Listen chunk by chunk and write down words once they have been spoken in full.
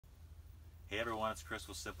Hey everyone, it's Chris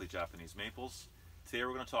with Simply Japanese Maples. Today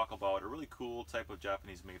we're going to talk about a really cool type of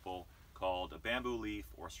Japanese maple called a bamboo leaf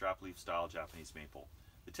or strap leaf style Japanese maple.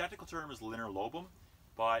 The technical term is Linearilobum,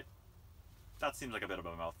 but that seems like a bit of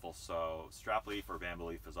a mouthful, so strap leaf or bamboo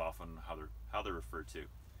leaf is often how they're referred to.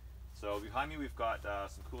 So behind me we've got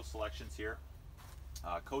some cool selections here.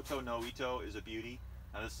 Koto no Ito is a beauty.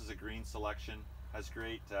 Now this is a green selection, has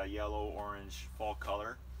great yellow, orange, fall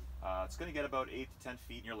color. It's going to get about 8 to 10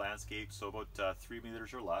 feet in your landscape, so about 3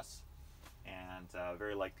 meters or less, and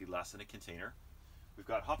very likely less in a container. We've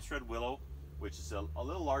got Hups Red Willow, which is a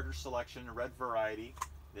little larger selection, a red variety.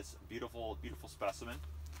 It's a beautiful, beautiful specimen.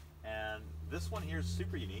 And this one here is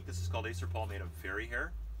super unique. This is called Acer Paul, made of fairy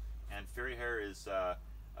hair. And fairy hair is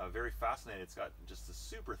very fascinating. It's got just a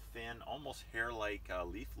super thin, almost hair-like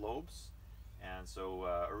leaf lobes, and so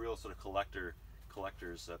a real sort of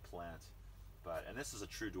collector's plant. And this is a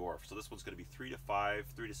true dwarf, so this one's going to be 3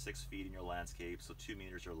 to 6 feet in your landscape, so 2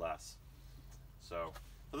 meters or less. So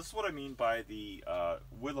this is what I mean by the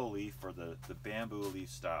willow leaf or the bamboo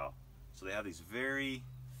leaf style. So they have these very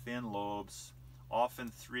thin lobes,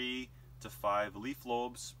 often 3 to 5 leaf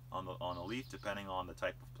lobes on a leaf, depending on the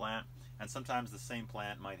type of plant. And sometimes the same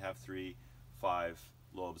plant might have 3, 5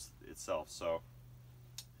 lobes itself. So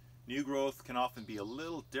new growth can often be a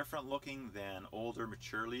little different looking than older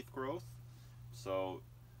mature leaf growth. So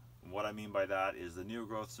what I mean by that is the new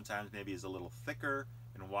growth sometimes maybe is a little thicker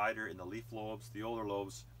and wider in the leaf lobes, the older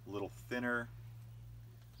lobes a little thinner.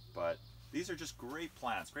 But these are just great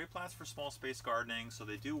plants for small space gardening. So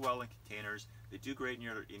they do well in containers. They do great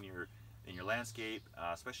in your landscape,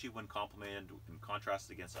 especially when complemented and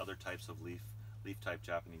contrasted against other types of leaf type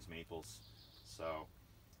Japanese maples. So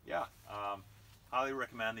yeah, highly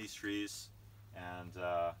recommend these trees, and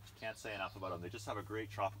can't say enough about them. They just have a great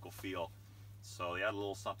tropical feel. So they add a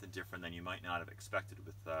little something different than you might not have expected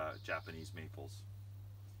with Japanese maples.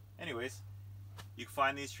 Anyways, you can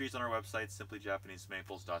find these trees on our website,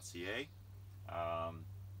 simplyjapanesemaples.ca.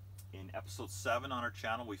 In episode 7 on our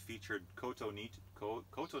channel, we featured Koto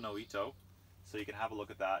no Ito, so you can have a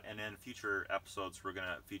look at that. And in future episodes, we're going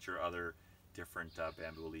to feature other different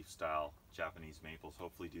bamboo leaf style Japanese maples,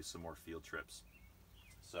 hopefully do some more field trips.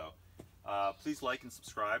 So please like and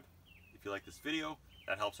subscribe if you like this video.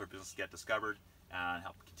 That helps our business get discovered and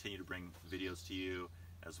help continue to bring videos to you,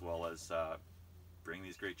 as well as bring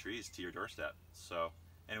these great trees to your doorstep. So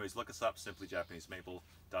anyways, look us up,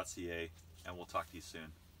 simplyjapanesemaple.ca, and we'll talk to you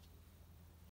soon.